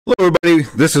Hello everybody,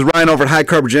 this is Ryan over at High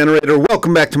Carb Generator.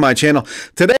 Welcome back to my channel.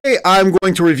 Today I'm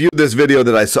going to review this video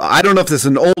that I saw. I don't know if this is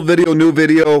an old video, new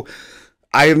video.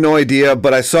 I have no idea,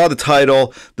 but I saw the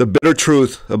title, The Bitter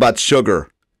Truth About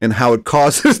Sugar and How It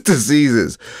Causes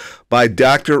Diseases by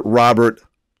Dr. Robert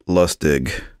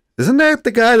Lustig. Isn't that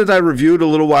the guy that I reviewed a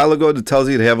little while ago that tells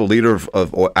you to have a liter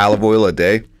of olive oil a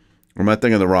day? Or am I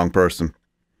thinking of the wrong person?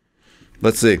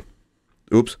 Let's see.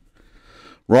 Oops.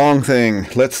 Wrong thing.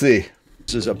 Let's see.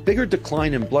 Is a bigger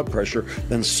decline in blood pressure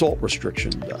than salt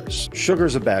restriction does.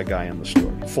 Sugar's a bad guy in the story.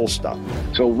 Full stop.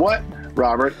 So what,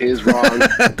 Robert, is wrong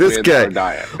this with guy. our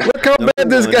diet? Look how bad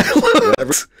this guy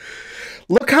looks.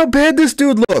 Look how bad this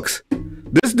dude looks.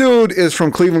 This dude is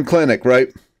from Cleveland Clinic,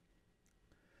 right?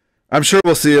 I'm sure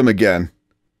we'll see him again.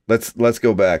 Let's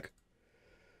go back.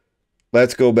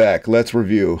 Let's go back. Let's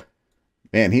review.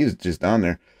 Man, he's just on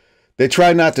there. They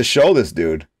try not to show this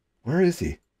dude. Where is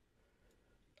he?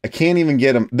 I can't even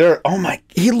get him there. Oh my,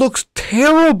 he looks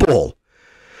terrible.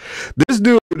 This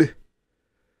dude,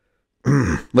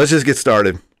 let's just get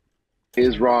started.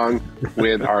 Is wrong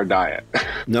with our diet.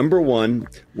 Number one,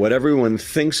 what everyone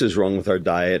thinks is wrong with our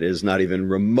diet is not even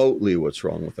remotely what's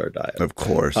wrong with our diet. Of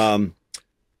course.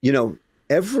 You know,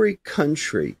 every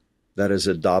country that has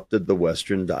adopted the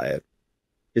Western diet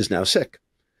is now sick.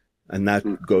 And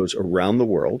that goes around the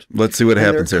world. Let's see what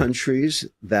happens there are here. Countries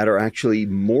that are actually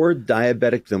more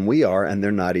diabetic than we are, and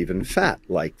they're not even fat.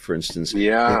 Like, for instance,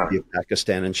 India,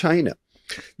 Pakistan, and China.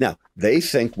 Now, they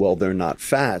think, well, they're not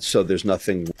fat, so there's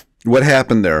nothing. What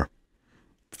happened there?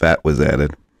 Fat was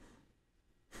added.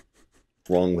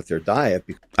 Wrong with their diet.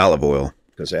 Olive oil.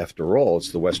 Because after all,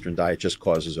 it's the Western diet just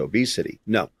causes obesity.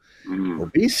 No.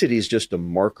 Obesity is just a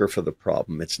marker for the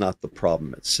problem. It's not the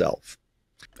problem itself.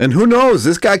 And who knows?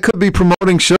 This guy could be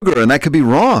promoting sugar, and that could be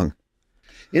wrong.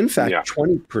 In fact,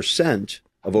 20%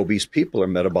 of obese people are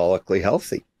metabolically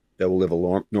healthy. They will live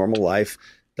a normal life,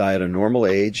 die at a normal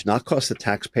age, not cost the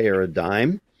taxpayer a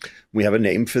dime. We have a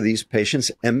name for these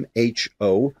patients,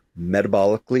 MHO,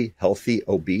 metabolically healthy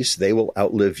obese. They will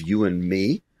outlive you and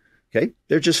me. Okay?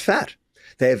 They're just fat.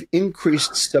 They have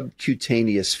increased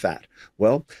subcutaneous fat.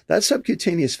 Well, that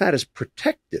subcutaneous fat is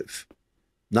protective.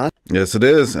 Yes, it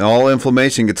is. All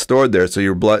inflammation gets stored there, so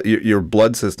your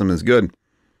blood system is good.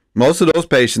 Most of those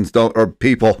patients don't, or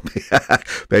people,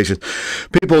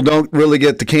 people don't really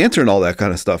get the cancer and all that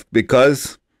kind of stuff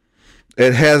because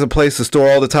it has a place to store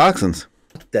all the toxins.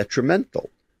 Detrimental.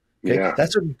 Okay? Yeah.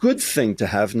 That's a good thing to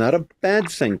have, not a bad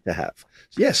thing to have.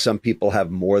 Yes, some people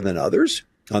have more than others.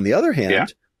 On the other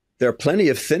hand, there are plenty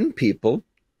of thin people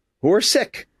who are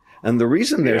sick. And the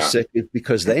reason they're sick is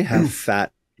because they have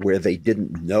fat where they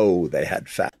didn't know they had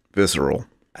fat. Visceral.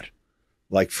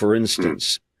 Like, for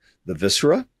instance, the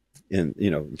viscera,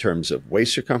 in terms of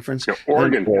waist circumference,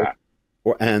 organ fat,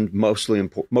 and most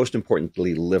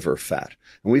importantly, liver fat.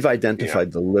 And we've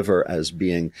identified the liver as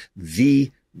being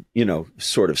the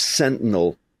sort of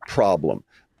sentinel problem.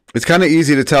 It's kind of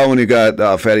easy to tell when you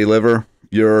got fatty liver.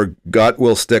 Your gut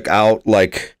will stick out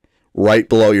like right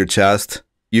below your chest.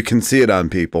 You can see it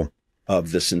on people.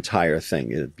 Of this entire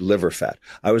thing, liver fat.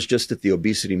 I was just at the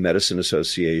Obesity Medicine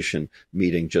Association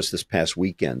meeting just this past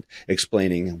weekend,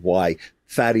 explaining why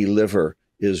fatty liver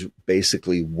is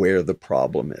basically where the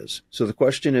problem is. So the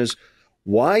question is,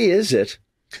 why is it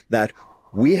that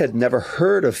we had never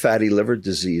heard of fatty liver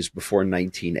disease before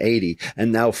 1980,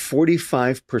 and now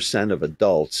 45% of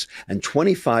adults and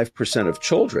 25% of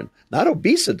children, not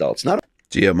obese adults, not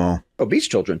GMO, obese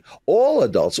children, all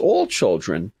adults, all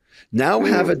children, now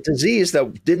have a disease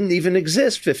that didn't even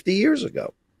exist 50 years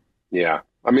ago. Yeah.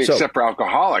 I mean, except for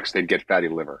alcoholics, they'd get fatty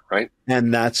liver, right?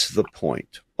 And that's the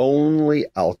point. Only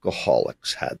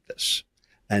alcoholics had this.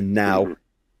 And now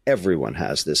everyone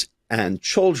has this. And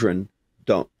children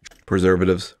don't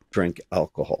preservatives drink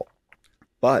alcohol.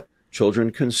 But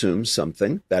children consume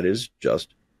something that is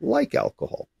just like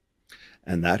alcohol.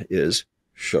 And that is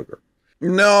sugar.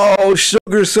 No,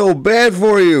 sugar's so bad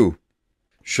for you.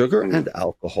 Sugar and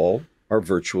alcohol are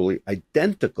virtually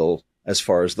identical as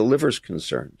far as the liver's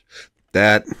concerned.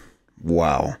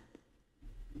 Wow.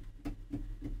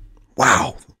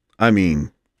 I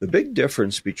mean, the big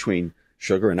difference between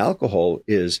sugar and alcohol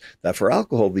is that for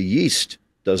alcohol, the yeast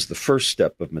does the first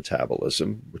step of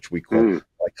metabolism, which we call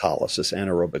glycolysis,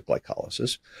 anaerobic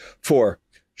glycolysis. For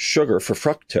sugar, for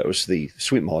fructose, the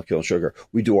sweet molecule sugar,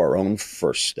 we do our own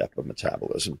first step of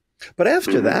metabolism. But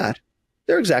after that,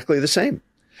 they're exactly the same.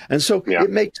 And so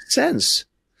it makes sense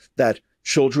that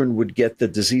children would get the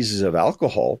diseases of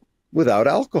alcohol without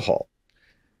alcohol.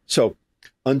 So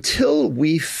until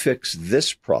we fix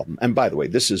this problem, and by the way,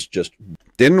 this is just...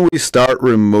 Didn't we start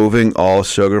removing all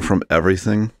sugar from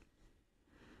everything?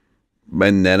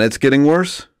 And then it's getting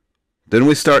worse? Then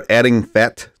we start adding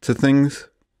fat to things?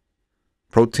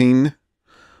 Protein?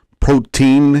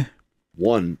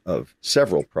 One of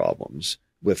several problems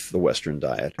with the Western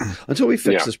diet. Until we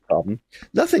fix this problem,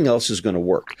 nothing else is going to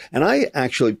work. And I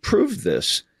actually proved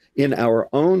this in our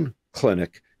own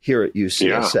clinic here at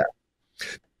UCSF.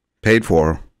 Paid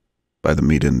for by the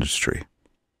meat industry.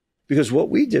 Because what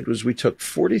we did was we took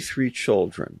 43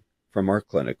 children from our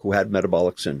clinic who had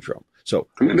metabolic syndrome. So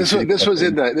this was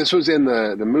in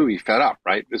the movie Fed Up,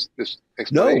 right? This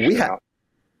explanation.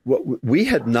 We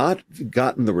had not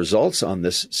gotten the results on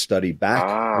this study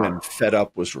back when Fed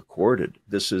Up was recorded.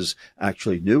 This is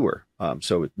actually newer.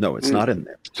 So it's not in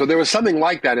there. So there was something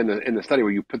like that in the study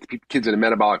where you put the kids in a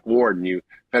metabolic ward and you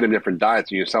fed them different diets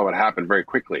and you saw what happened very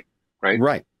quickly, right?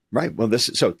 Right. Well,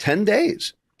 10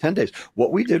 days. 10 days.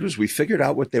 What we did was we figured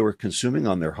out what they were consuming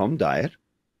on their home diet.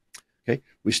 Okay.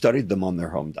 We studied them on their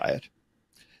home diet.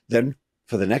 Then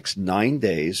for the next 9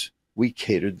 days, we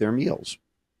catered their meals.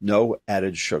 No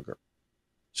added sugar.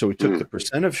 So we took the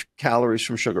percent of calories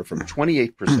from sugar from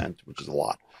 28%, which is a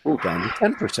lot, down to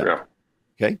 10%. Yeah.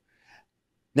 Okay.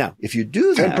 Now, if you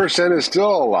do that, 10% is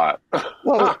still a lot.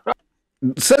 Well,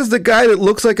 says the guy that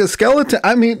looks like a skeleton.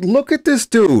 I mean, look at this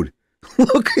dude.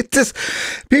 Look at this.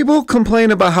 People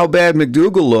complain about how bad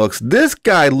McDougal looks. This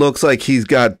guy looks like he's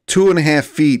got 2.5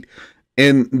 feet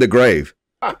in the grave.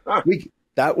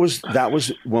 That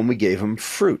was when we gave him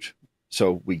fruit.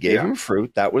 So we gave them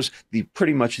fruit. That was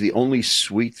pretty much the only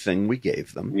sweet thing we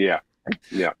gave them. Yeah.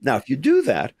 Now, if you do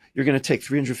that, you're going to take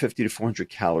 350 to 400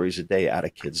 calories a day out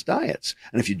of kids' diets.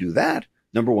 And if you do that,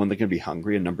 number one, they're going to be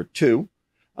hungry. And number two,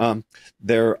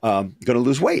 they're going to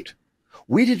lose weight.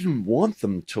 We didn't want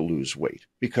them to lose weight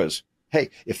because, hey,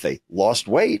 if they lost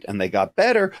weight and they got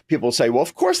better, people say, well,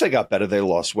 of course they got better. They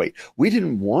lost weight. We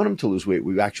didn't want them to lose weight.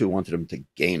 We actually wanted them to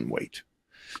gain weight.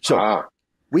 So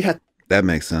we had that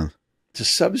makes sense to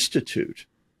substitute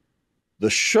the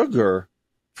sugar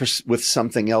with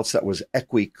something else that was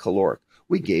equicaloric.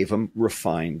 We gave them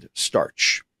refined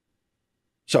starch.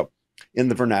 So in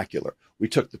the vernacular, we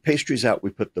took the pastries out, we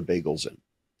put the bagels in.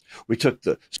 We took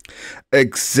the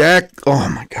oh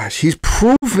my gosh, he's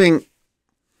proving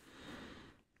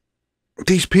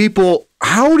these people.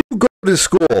 How do you go to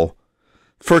school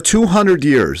for 200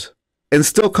 years and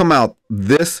still come out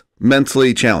this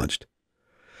mentally challenged?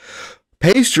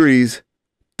 Pastries,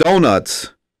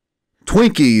 donuts,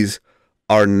 Twinkies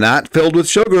are not filled with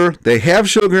sugar. They have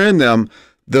sugar in them.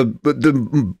 The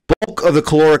bulk of the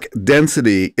caloric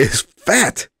density is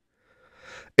fat.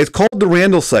 It's called the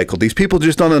Randall cycle. These people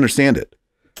just don't understand it.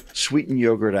 Sweetened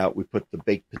yogurt out. We put the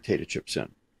baked potato chips in.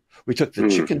 We took the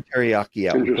chicken teriyaki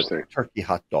out. We put the turkey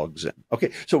hot dogs in.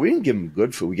 Okay, so we didn't give them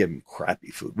good food. We gave them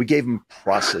crappy food. We gave them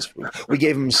processed food. We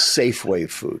gave them Safeway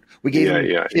food. We gave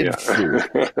them kid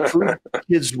food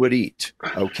kids would eat,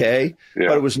 okay? Yeah.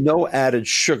 But it was no added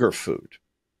sugar food.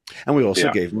 And we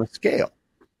also gave them a scale.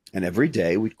 And every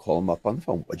day we'd call them up on the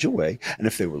phone, what'd you weigh? And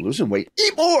if they were losing weight,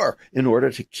 eat more in order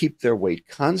to keep their weight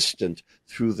constant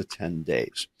through the 10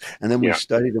 days. And then we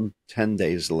studied them 10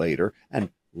 days later, and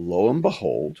lo and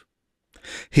behold,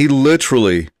 he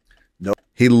literally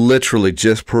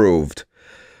just proved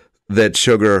that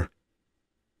sugar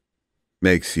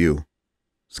makes you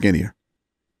skinnier.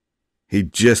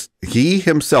 He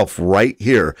himself right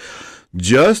here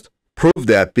just proved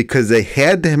that, because they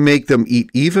had to make them eat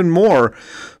even more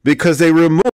because they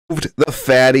removed the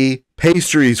fatty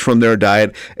pastries from their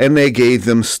diet and they gave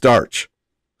them starch.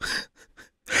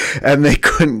 And they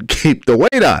couldn't keep the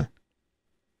weight on.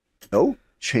 No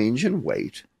change in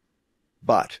weight,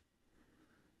 but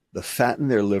the fat in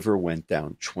their liver went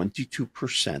down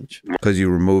 22%. Because you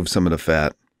removed some of the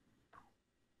fat.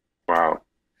 Wow.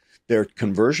 Their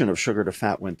conversion of sugar to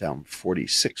fat went down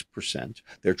 46%.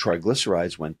 Their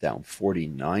triglycerides went down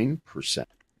 49%.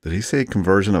 Did he say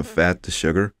conversion of fat to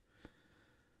sugar?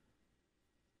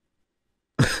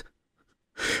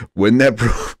 Wouldn't that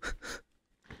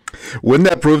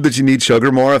prove that you need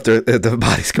sugar more if the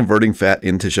body's converting fat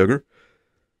into sugar?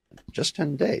 Just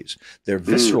 10 days. Their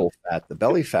visceral fat, the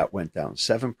belly fat, went down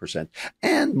 7%.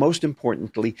 And most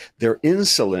importantly, their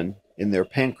insulin in their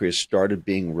pancreas started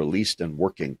being released and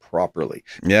working properly.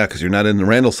 Yeah, because you're not in the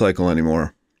Randall cycle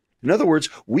anymore. In other words,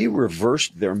 we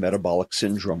reversed their metabolic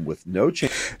syndrome with no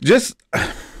change.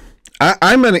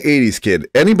 I'm an 80s kid.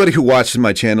 Anybody who watches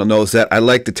my channel knows that. I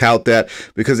like to tout that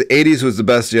because the 80s was the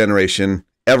best generation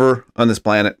ever on this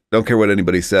planet. Don't care what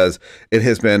anybody says. It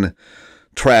has been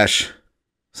trash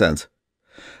since.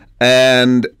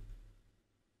 And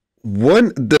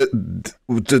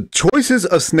the choices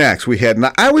of snacks we had, and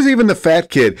I was even the fat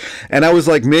kid, and I was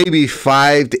like maybe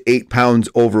 5 to 8 pounds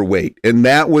overweight, and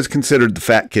that was considered the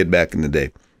fat kid back in the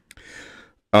day.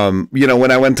 You know,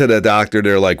 when I went to the doctor,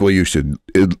 they're like, well, you should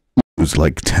lose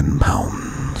like 10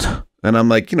 pounds. And I'm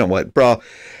like, you know what, bro,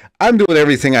 I'm doing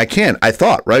everything I can. I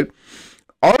thought, right?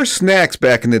 Our snacks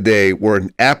back in the day were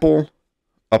an apple,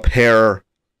 a pear,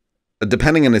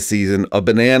 depending on the season, a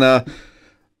banana,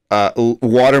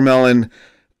 watermelon,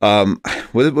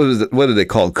 what are they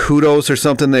called? Kudos or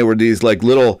something? They were these like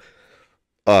little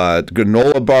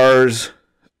granola bars.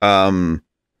 That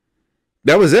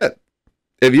was it.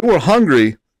 If you were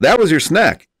hungry, that was your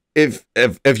snack. If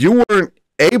you weren't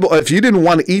able, if you didn't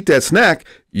want to eat that snack,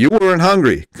 you weren't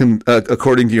hungry,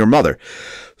 according to your mother.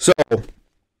 So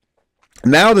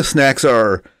now the snacks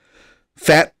are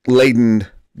fat-laden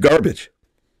garbage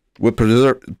with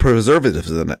preservatives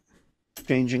in it.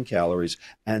 Change in calories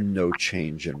and no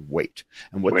change in weight.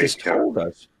 And what this told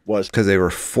us was, because they were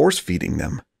force feeding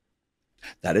them,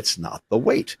 that it's not the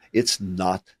weight, it's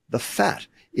not the fat,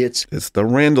 it's the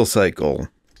Randall cycle,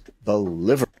 the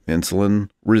liver, insulin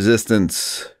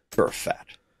resistance, fat,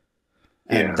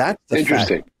 and that's the fat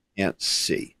you can't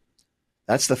see.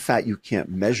 That's the fat you can't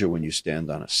measure when you stand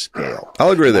on a scale.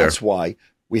 I'll agree there. That's why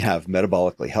we have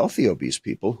metabolically healthy obese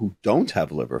people who don't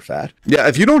have liver fat. Yeah,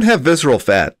 if you don't have visceral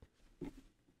fat,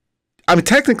 I mean,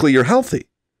 technically you're healthy,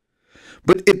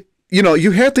 but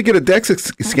you have to get a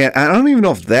DEXA scan. I don't even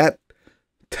know if that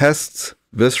tests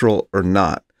visceral or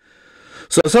not.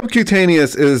 So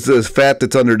subcutaneous is the fat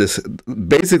that's under this,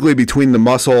 basically between the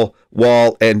muscle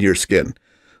wall and your skin.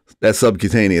 That's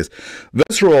subcutaneous.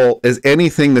 Visceral is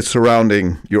anything that's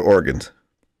surrounding your organs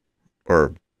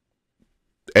or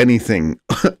anything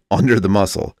under the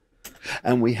muscle.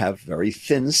 And we have very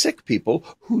thin, sick people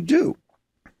who do.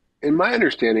 In my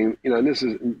understanding, and this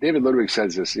is, David Ludwig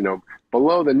says this,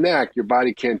 below the neck, your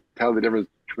body can't tell the difference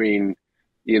between,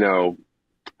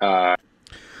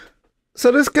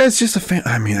 So this guy's just a fan.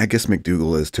 I mean, I guess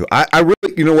McDougall is too. I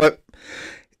really, you know what?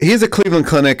 He's a Cleveland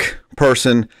Clinic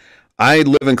person. I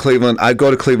live in Cleveland. I go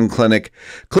to Cleveland Clinic.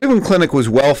 Cleveland Clinic was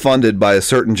well funded by a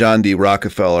certain John D.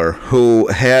 Rockefeller who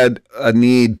had a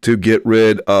need to get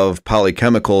rid of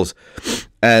polychemicals.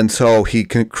 And so he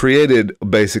created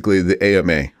basically the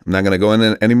AMA. I'm not going to go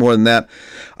into any more than that.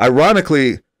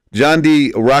 Ironically, John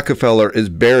D. Rockefeller is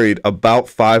buried about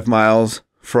 5 miles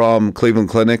from Cleveland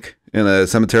Clinic in a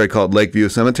cemetery called Lakeview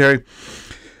Cemetery.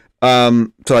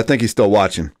 So I think he's still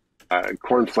watching.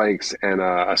 Cornflakes and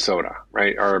a soda,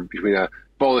 right? Or between a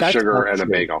bowl of sugar and a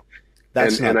bagel.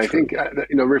 And I think,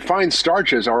 refined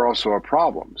starches are also a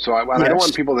problem. So what I don't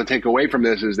want people to take away from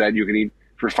this is that you can eat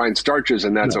refined starches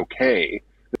and that's okay.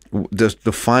 Just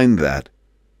define that.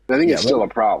 I think it's still a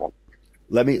problem.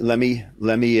 Let me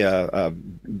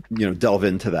delve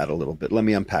into that a little bit. Let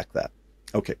me unpack that.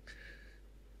 Okay.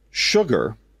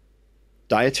 Sugar,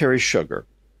 dietary sugar,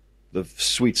 the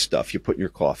sweet stuff you put in your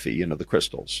coffee, the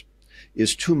crystals,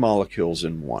 is 2 molecules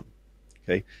in one.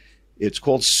 Okay. It's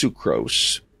called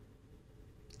sucrose,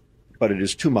 but it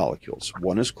is 2 molecules.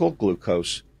 One is called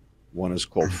glucose, one is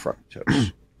called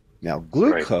fructose. Now,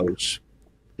 glucose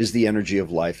is the energy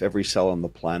of life. Every cell on the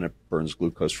planet burns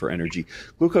glucose for energy.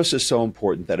 Glucose is so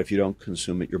important that if you don't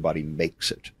consume it, your body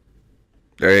makes it.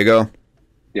 There you go.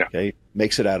 Yeah. Okay.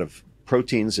 Makes it out of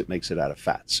proteins. It makes it out of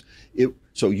fats.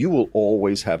 So you will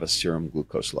always have a serum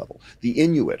glucose level. The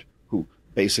Inuit, who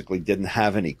basically didn't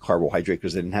have any carbohydrate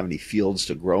because they didn't have any fields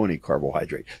to grow any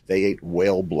carbohydrate, they ate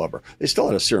whale blubber. They still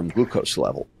had a serum glucose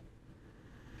level.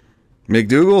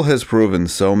 McDougall has proven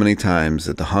so many times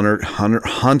that the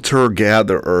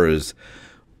hunter-gatherers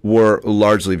were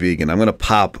largely vegan. I'm going to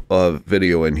pop a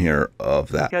video in here of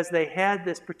that. Because they had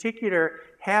this particular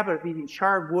habit of eating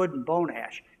charred wood and bone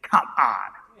ash. Come on.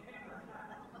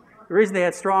 The reason they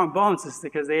had strong bones is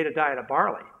because they ate a diet of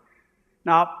barley.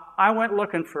 Now, I went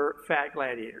looking for fat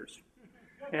gladiators.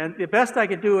 And the best I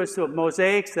could do is the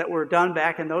mosaics that were done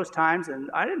back in those times, and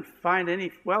I didn't find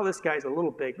any. Well, this guy's a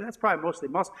little big, but that's probably mostly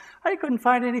muscle. I couldn't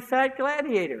find any fat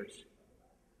gladiators.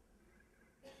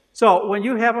 So when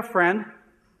you have a friend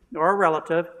or a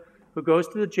relative who goes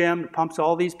to the gym and pumps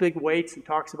all these big weights and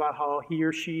talks about how he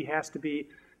or she has to be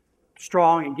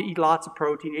strong and eat lots of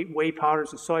protein, eat whey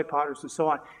powders and soy powders and so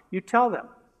on, you tell them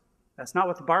that's not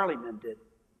what the barley men did.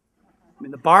 I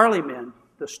mean, the barley men,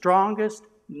 the strongest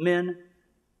men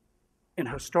in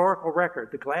historical record,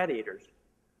 the gladiators,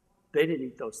 they didn't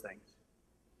eat those things.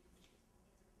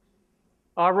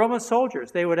 Roman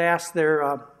soldiers, they would ask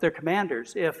their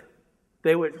commanders if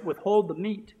they would withhold the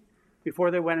meat before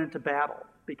they went into battle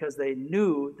because they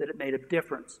knew that it made a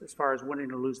difference as far as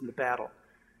winning or losing the battle.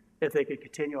 if they could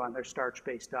continue on their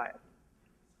starch-based diet.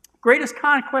 Greatest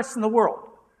conquests in the world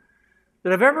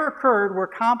that have ever occurred were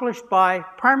accomplished by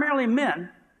primarily men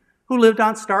who lived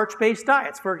on starch-based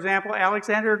diets. For example,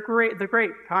 Alexander the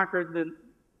Great conquered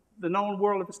the known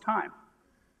world of his time.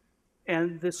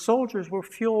 And the soldiers were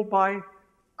fueled by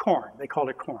corn. They called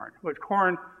it corn. But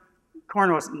corn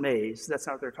wasn't maize. That's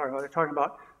not what they're talking about. They're talking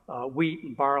about wheat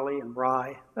and barley and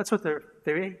rye. That's what they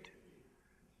ate.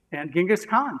 And Genghis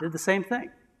Khan did the same thing.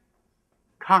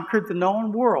 Conquered the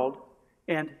known world,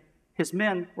 and his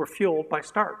men were fueled by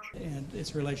starch. And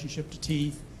its relationship to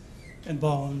teeth and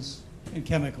bones and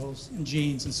chemicals and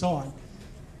genes and so on.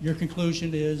 Your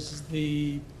conclusion is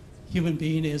the human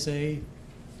being is a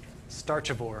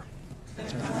starchivore.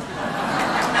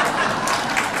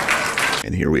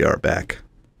 And here we are back.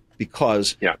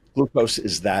 Because glucose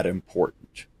is that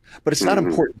important. But it's not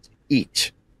important to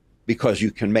eat because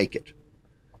you can make it.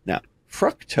 Now,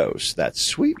 fructose, that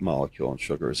sweet molecule in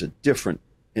sugar, is a different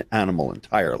animal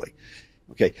entirely.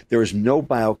 Okay, there is no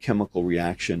biochemical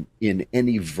reaction in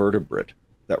any vertebrate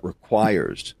that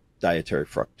requires dietary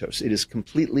fructose. It is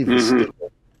completely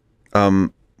vestigial.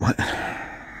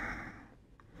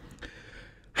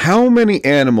 How many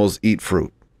animals eat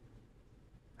fruit?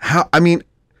 How many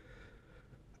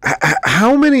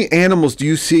animals do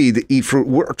you see that eat fruit?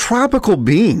 We're tropical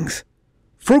beings.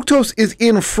 Fructose is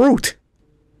in fruit.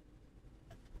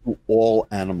 All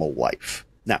animal life.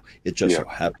 Now, it just so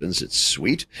happens it's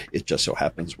sweet. It just so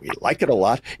happens we like it a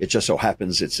lot. It just so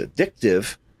happens it's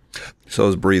addictive. So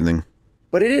is breathing.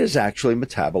 But it is actually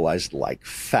metabolized like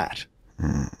fat.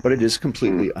 But it is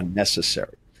completely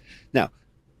unnecessary. Now,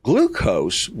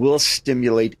 glucose will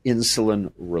stimulate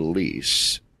insulin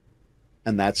release.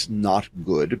 And that's not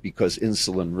good because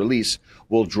insulin release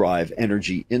will drive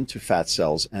energy into fat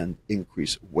cells and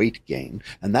increase weight gain.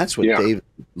 And that's what Dave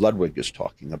Ludwig is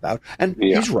talking about. And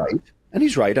he's right. And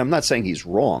he's right. I'm not saying he's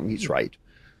wrong. He's right.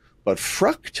 But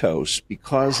fructose,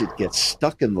 because it gets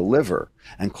stuck in the liver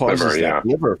and causes that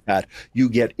liver fat, you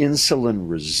get insulin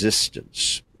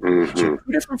resistance. So two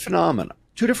different phenomena,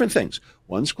 two different things.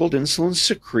 One's called insulin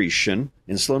secretion,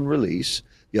 insulin release.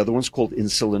 The other one's called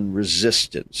insulin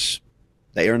resistance.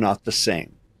 They are not the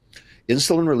same.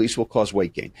 Insulin release will cause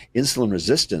weight gain. Insulin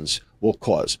resistance will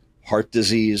cause heart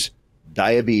disease,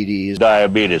 diabetes,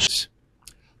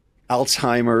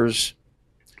 Alzheimer's,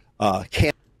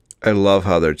 cancer. I love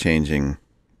how they're changing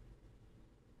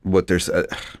what they're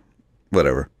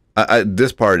whatever.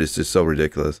 This part is just so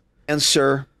ridiculous.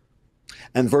 Cancer,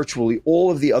 and virtually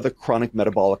all of the other chronic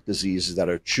metabolic diseases that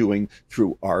are chewing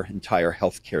through our entire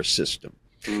healthcare system.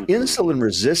 Insulin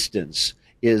resistance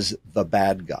is the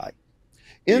bad guy.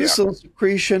 Insulin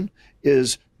secretion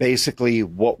is basically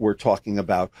what we're talking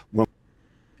about.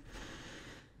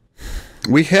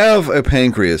 We have a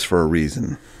pancreas for a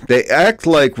reason. They act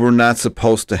like we're not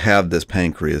supposed to have this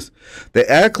pancreas. They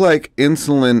act like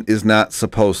insulin is not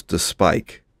supposed to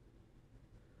spike.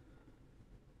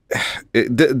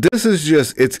 This is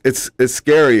just, it's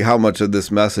scary how much of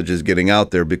this message is getting out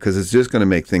there because it's just going to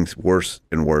make things worse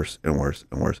and worse and worse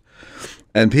and worse.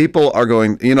 And people are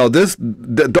going,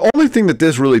 the only thing that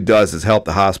this really does is help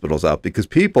the hospitals out because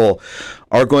people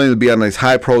are going to be on these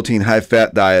high protein, high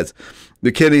fat diets.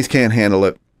 The kidneys can't handle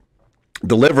it.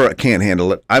 The liver can't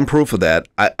handle it. I'm proof of that.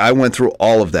 I went through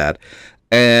all of that.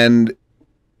 And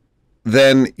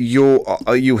then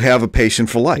you have a patient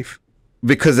for life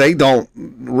because they don't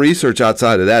research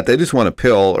outside of that. They just want a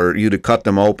pill or you to cut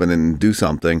them open and do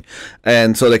something.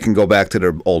 And so they can go back to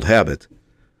their old habits.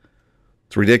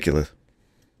 It's ridiculous.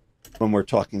 When we're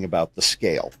talking about the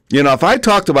scale. If I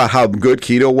talked about how good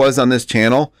keto was on this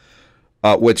channel,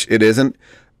 which it isn't,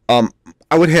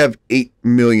 I would have 8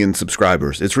 million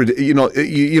subscribers. It's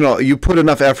you put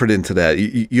enough effort into that,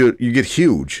 you get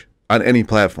huge on any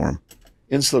platform.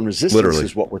 Insulin resistance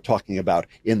is what we're talking about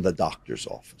in the doctor's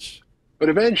office. But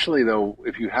eventually, though,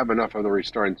 if you have enough of the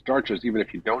restoring starches, even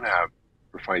if you don't have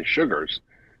refined sugars,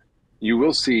 you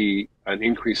will see an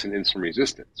increase in insulin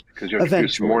resistance because you have to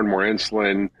produce more and more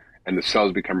insulin, and the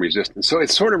cells become resistant. So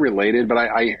it's sort of related, but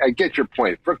I get your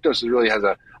point. Fructose really has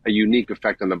a unique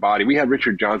effect on the body. We had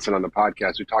Richard Johnson on the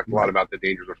podcast who talked a lot about the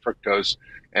dangers of fructose,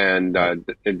 and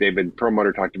David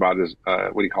Perlmutter talked about this,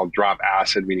 what he called drop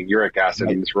acid, meaning uric acid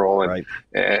in this role.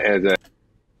 And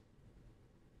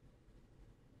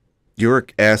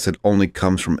uric acid only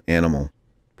comes from animal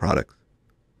products.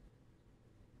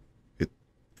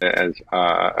 As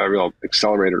a real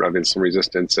accelerator of insulin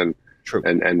resistance and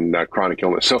chronic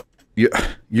illness. So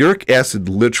uric acid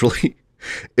literally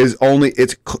is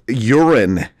it's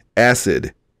urine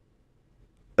acid.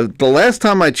 The last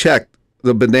time I checked,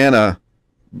 the banana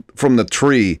from the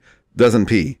tree doesn't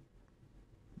pee.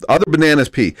 The other banana is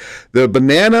pea. The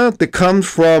banana that comes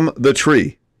from the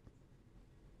tree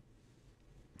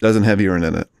doesn't have urine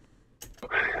in it.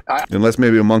 Unless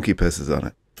maybe a monkey pisses on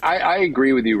it. I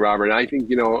agree with you, Robert. I think,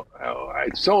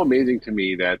 it's so amazing to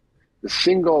me that the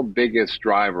single biggest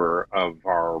driver of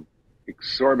our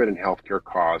exorbitant healthcare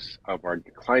costs, of our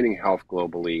declining health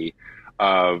globally,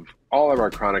 of all of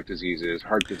our chronic diseases,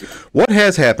 heart disease. What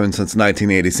has happened since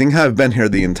 1980? Seeing how I've been here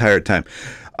the entire time.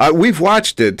 We've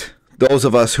watched it, those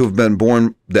of us who've been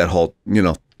born that whole,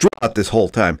 throughout this whole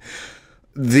time.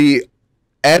 The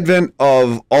advent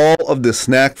of all of the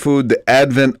snack food, the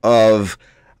advent of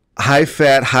high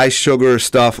fat, high sugar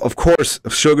stuff. Of course,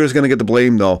 sugar is going to get the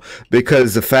blame though,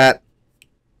 because the fat.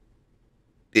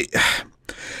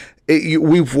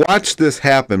 We've watched this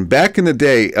happen. Back in the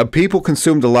day, people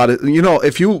consumed a lot of,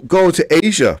 if you go to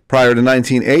Asia prior to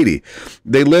 1980,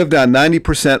 they lived on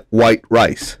 90% white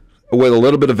rice with a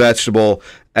little bit of vegetable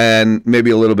and maybe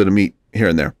a little bit of meat here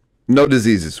and there. No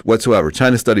diseases whatsoever.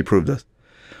 China study proved this.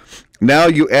 Now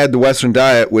you add the Western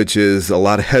diet, which is a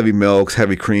lot of heavy milks,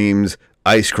 heavy creams,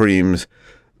 ice creams,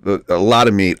 a lot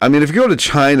of meat. I mean, if you go to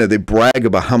China, they brag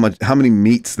about how many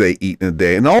meats they eat in a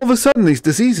day, and all of a sudden these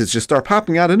diseases just start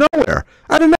popping out of nowhere.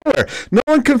 No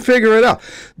one can figure it out.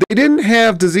 They didn't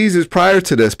have diseases prior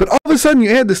to this, but all of a sudden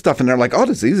you add this stuff, and they're like, "Oh,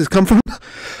 diseases come from?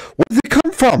 Where do they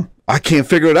come from? I can't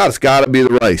figure it out. It's got to be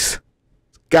the rice.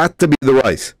 It's got to be the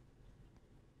rice.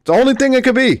 It's the only thing it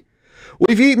could be.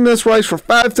 We've eaten this rice for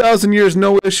 5,000 years,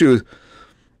 no issues,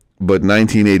 but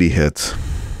 1980 hits,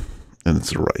 and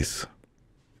it's the rice."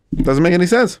 Doesn't make any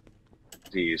sense.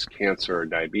 Disease, cancer,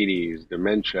 diabetes,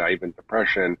 dementia, even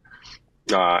depression,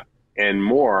 and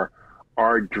more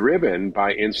are driven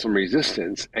by insulin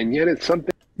resistance, and yet it's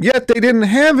something. Yet they didn't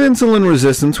have insulin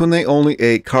resistance when they only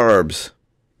ate carbs.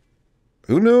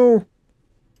 Who knew?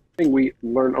 We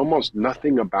learn almost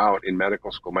nothing about in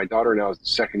medical school. My daughter now is the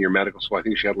second year medical school. I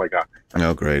think she had like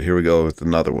Oh, great. Here we go with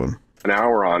another one. An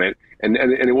hour on it, and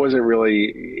it wasn't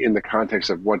really in the context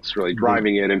of what's really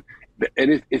driving it, and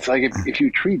it's like if you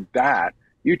treat that,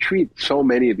 you treat so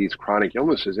many of these chronic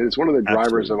illnesses, and it's one of the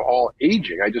drivers of all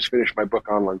aging. I just finished my book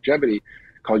on longevity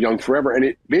called Young Forever, and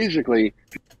it basically...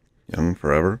 Young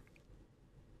Forever?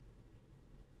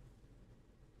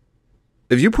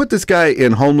 If you put this guy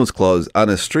in homeless clothes on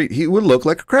a street, he would look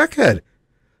like a crackhead.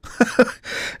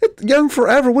 Young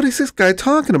Forever, what is this guy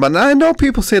talking about? Now, I know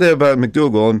people say that about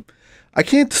McDougall, and I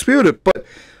can't dispute it, but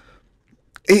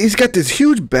he's got these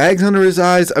huge bags under his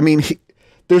eyes. I mean,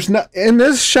 there's not, in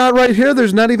this shot right here,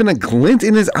 there's not even a glint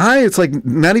in his eye. It's like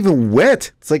not even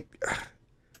wet. It's like,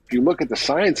 if you look at the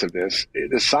science of this,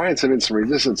 the science of insulin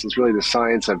resistance is really the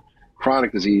science of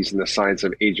chronic disease and the science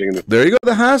of aging. There you go,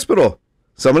 the hospital.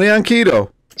 Somebody on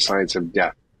keto. The science of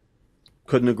death.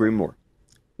 Couldn't agree more.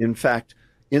 In fact,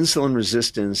 insulin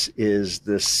resistance is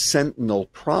the sentinel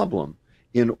problem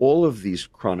in all of these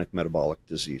chronic metabolic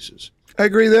diseases. I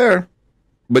agree there.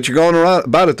 But you're going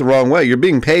about it the wrong way. You're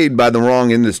being paid by the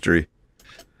wrong industry.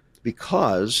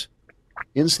 Because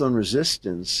insulin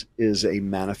resistance is a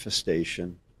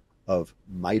manifestation of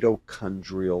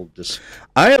mitochondrial dysfunction.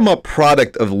 I am a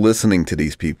product of listening to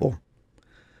these people.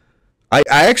 I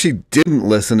actually didn't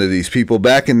listen to these people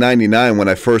back in '99 when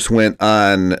I first went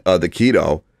on the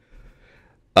keto.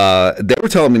 They were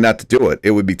telling me not to do it.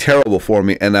 It would be terrible for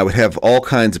me, and I would have all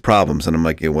kinds of problems. And I'm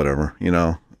like, yeah, whatever.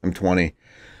 I'm 20.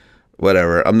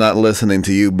 Whatever. I'm not listening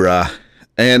to you, brah.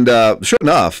 And sure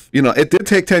enough, it did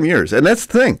take 10 years. And that's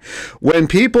the thing.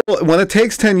 When it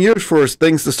takes 10 years for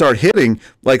things to start hitting,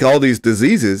 like all these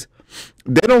diseases,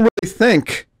 they don't really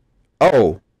think,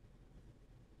 oh,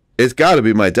 it's got to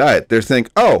be my diet. They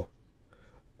think, oh,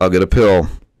 I'll get a pill.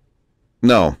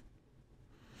 No.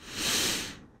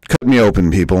 Cut me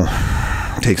open, people.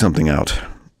 Take something out.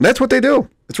 That's what they do.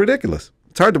 It's ridiculous.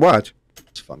 It's hard to watch.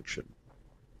 Function.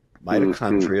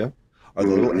 Mitochondria are the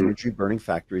little energy burning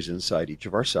factories inside each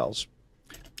of our cells.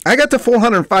 I got to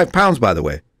 405 pounds, by the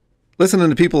way, listening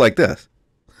to people like this.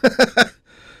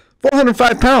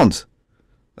 405 pounds.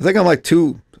 I think I'm like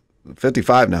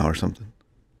 255 now or something.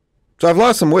 So I've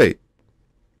lost some weight.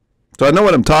 So I know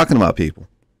what I'm talking about, people.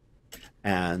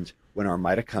 And when our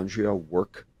mitochondria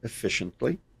work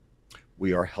efficiently,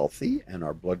 we are healthy and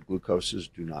our blood glucoses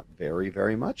do not vary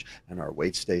very much and our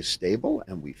weight stays stable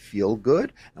and we feel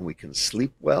good and we can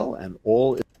sleep well and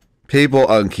all. People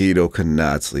on keto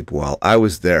cannot sleep well. I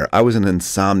was there. I was an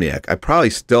insomniac. I probably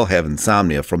still have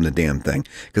insomnia from the damn thing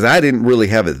because I didn't really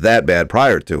have it that bad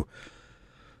prior to.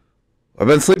 I've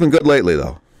been sleeping good lately,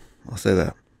 though. I'll say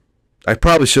that. I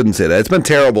probably shouldn't say that. It's been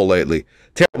terrible lately.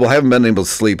 Terrible. I haven't been able to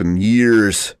sleep in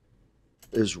years.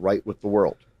 Is right with the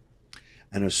world.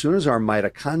 And as soon as our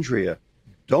mitochondria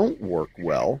don't work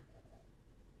well,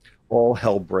 all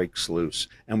hell breaks loose,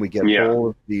 and we get all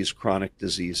of these chronic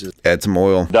diseases. Add some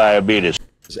oil. Diabetes.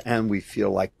 And we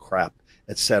feel like crap,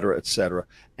 et cetera, et cetera.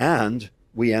 And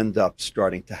we end up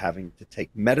starting to having to take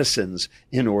medicines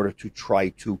in order to try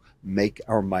to make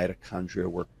our mitochondria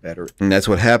work better. And that's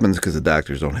what happens because the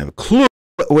doctors don't have a clue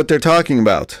what they're talking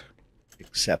about.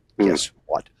 Except, guess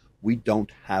what? We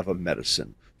don't have a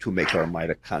medicine to make our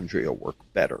mitochondria work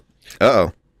better.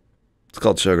 Uh-oh. It's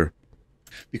called sugar.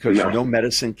 Because no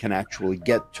medicine can actually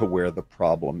get to where the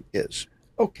problem is.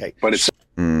 Okay. But it's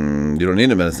you don't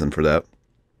need a medicine for that.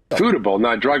 foodable,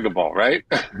 not druggable, right?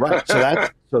 Right.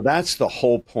 So that's the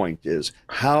whole point is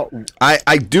how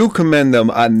I do commend them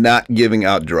on not giving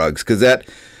out drugs because that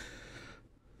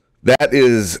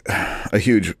is a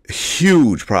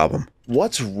huge problem.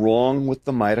 What's wrong with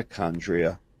the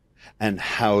mitochondria and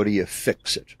how do you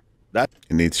fix it? It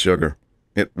needs sugar.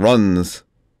 It runs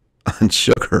on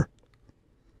sugar.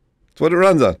 That's what it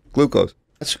runs on, glucose.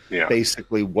 That's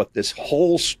basically what this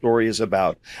whole story is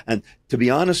about. And to be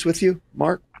honest with you,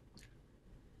 Mark,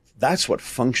 that's what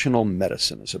functional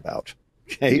medicine is where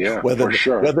we are. Whether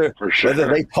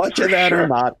they taught you that or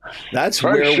not, that's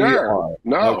where we are.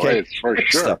 No, it's for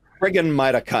sure. The friggin'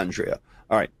 mitochondria.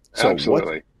 All right. So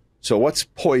absolutely. What's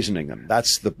poisoning them?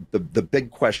 That's the big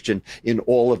question in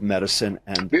all of medicine.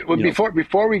 And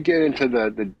before we get into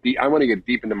the I want to get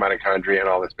deep into mitochondria and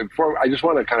all this. But I just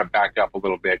want to kind of back up a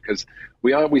little bit because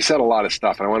we said a lot of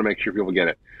stuff, and I want to make sure people get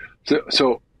it.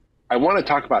 So I want to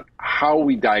talk about how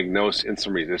we diagnose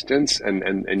insulin resistance,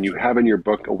 and you have in your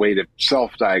book a way to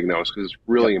self-diagnose because it's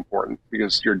really important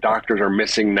because your doctors are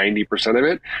missing 90% of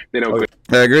it. They don't.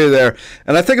 I agree there,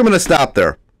 and I think I'm going to stop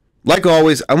there. Like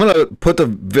always, I'm going to put the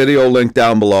video link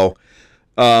down below.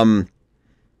 This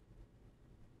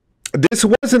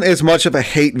wasn't as much of a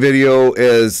hate video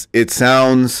as it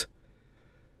sounds.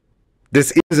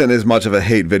 This isn't as much of a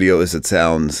hate video as it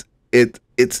sounds.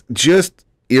 It's just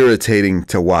irritating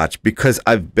to watch because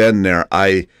I've been there.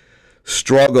 I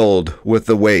struggled with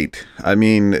the weight. I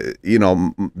mean,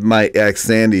 my ex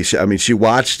Sandy, she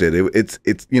watched it. It's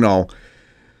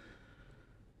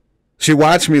she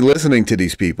watched me listening to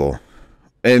these people,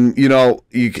 and you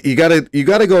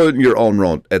gotta go your own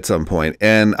road at some point.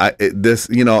 And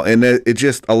it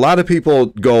just a lot of people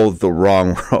go the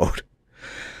wrong road,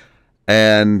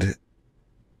 and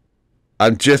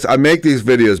I make these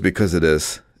videos because of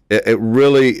this. It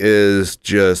really is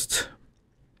just,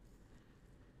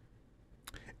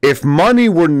 if money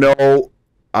were no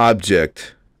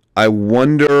object, I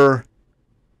wonder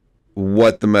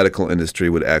what the medical industry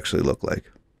would actually look like.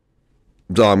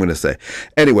 That's all I'm going to say.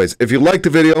 Anyways, if you like the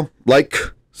video, like,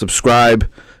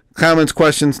 subscribe, comments,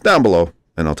 questions down below,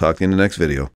 and I'll talk to you in the next video.